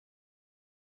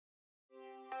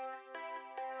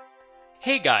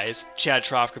Hey guys, Chad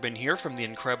Trofkerman here from the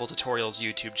Incredible Tutorials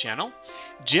YouTube channel.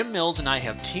 Jim Mills and I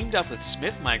have teamed up with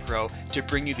Smith Micro to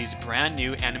bring you these brand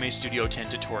new Anime Studio 10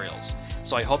 tutorials.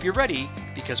 So I hope you're ready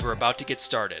because we're about to get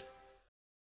started.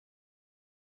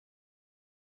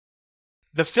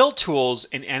 The fill tools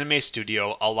in Anime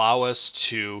Studio allow us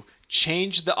to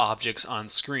change the objects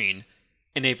on screen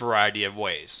in a variety of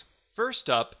ways. First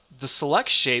up, the Select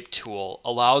Shape tool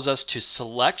allows us to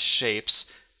select shapes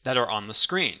that are on the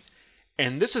screen.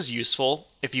 And this is useful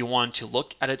if you want to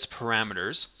look at its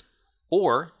parameters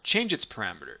or change its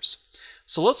parameters.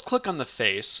 So let's click on the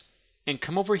face and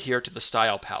come over here to the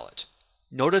style palette.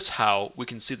 Notice how we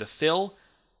can see the fill,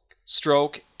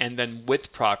 stroke, and then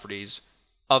width properties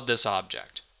of this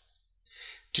object.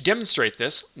 To demonstrate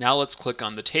this, now let's click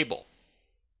on the table.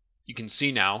 You can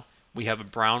see now we have a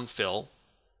brown fill,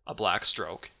 a black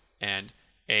stroke, and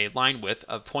a line width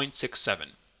of 0.67.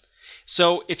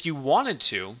 So if you wanted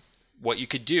to, what you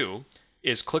could do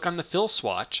is click on the fill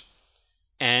swatch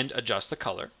and adjust the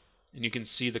color. And you can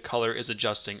see the color is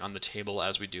adjusting on the table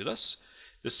as we do this.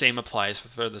 The same applies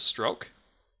for the stroke.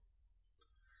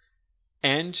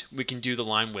 And we can do the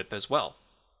line width as well.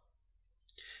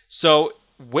 So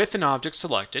with an object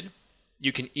selected,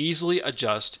 you can easily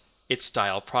adjust its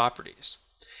style properties.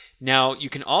 Now you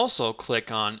can also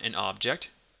click on an object,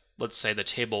 let's say the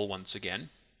table once again,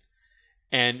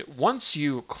 and once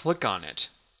you click on it,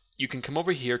 you can come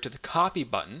over here to the copy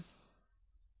button,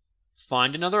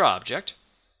 find another object,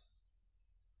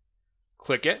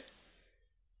 click it,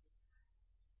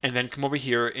 and then come over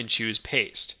here and choose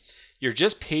paste. You're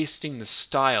just pasting the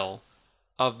style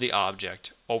of the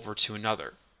object over to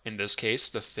another, in this case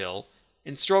the fill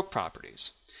and stroke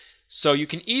properties. So you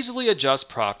can easily adjust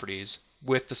properties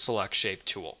with the Select Shape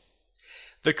tool.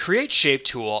 The Create Shape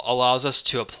tool allows us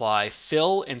to apply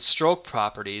fill and stroke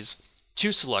properties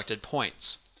to selected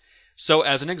points. So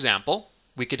as an example,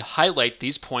 we could highlight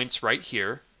these points right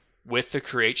here with the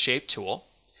Create Shape tool,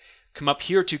 come up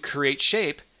here to Create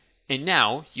Shape, and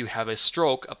now you have a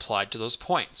stroke applied to those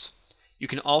points. You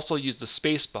can also use the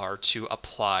spacebar to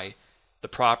apply the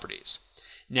properties.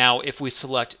 Now if we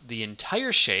select the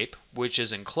entire shape, which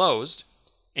is enclosed,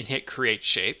 and hit Create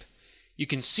Shape, you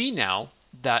can see now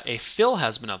that a fill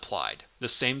has been applied, the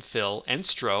same fill and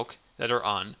stroke that are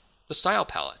on the style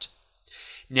palette.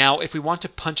 Now, if we want to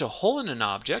punch a hole in an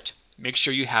object, make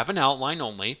sure you have an outline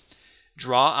only.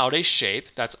 Draw out a shape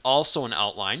that's also an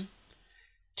outline.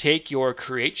 Take your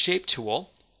Create Shape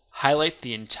tool, highlight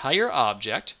the entire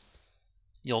object.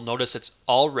 You'll notice it's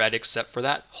all red except for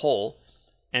that hole.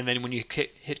 And then when you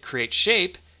hit Create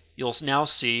Shape, you'll now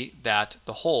see that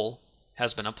the hole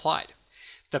has been applied.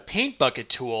 The Paint Bucket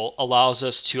tool allows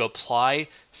us to apply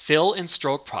fill and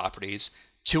stroke properties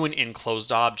to an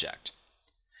enclosed object.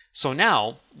 So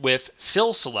now, with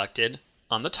fill selected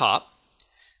on the top,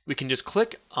 we can just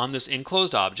click on this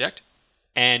enclosed object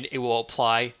and it will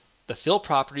apply the fill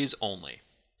properties only.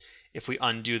 If we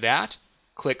undo that,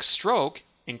 click stroke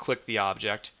and click the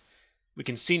object, we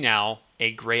can see now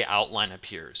a gray outline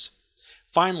appears.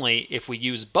 Finally, if we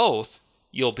use both,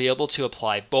 you'll be able to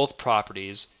apply both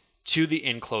properties to the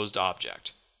enclosed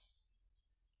object.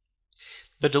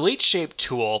 The Delete Shape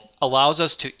tool allows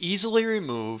us to easily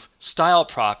remove style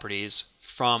properties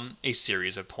from a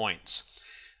series of points.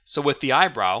 So with the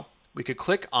eyebrow, we could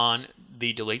click on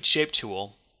the Delete Shape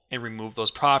tool and remove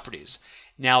those properties.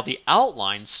 Now the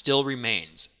outline still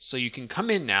remains, so you can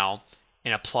come in now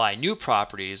and apply new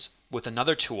properties with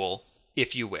another tool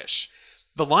if you wish.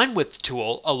 The Line Width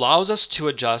tool allows us to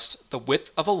adjust the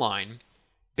width of a line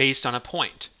based on a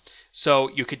point. So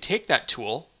you could take that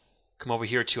tool, come over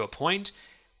here to a point,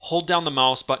 hold down the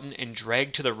mouse button and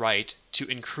drag to the right to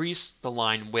increase the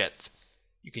line width.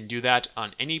 You can do that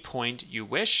on any point you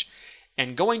wish,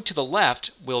 and going to the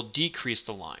left will decrease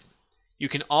the line. You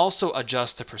can also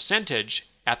adjust the percentage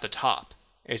at the top.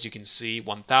 As you can see,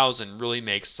 1000 really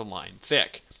makes the line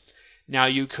thick. Now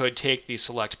you could take the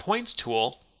Select Points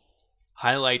tool,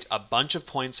 highlight a bunch of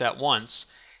points at once,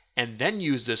 and then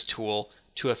use this tool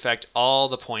to affect all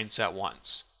the points at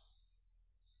once.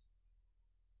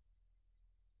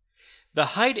 The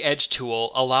Hide Edge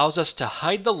tool allows us to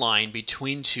hide the line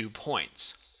between 2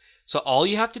 points. So all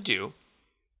you have to do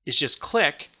is just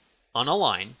click on a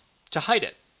line to hide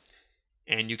it.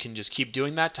 And you can just keep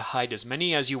doing that to hide as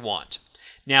many as you want.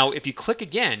 Now, if you click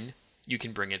again, you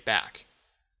can bring it back.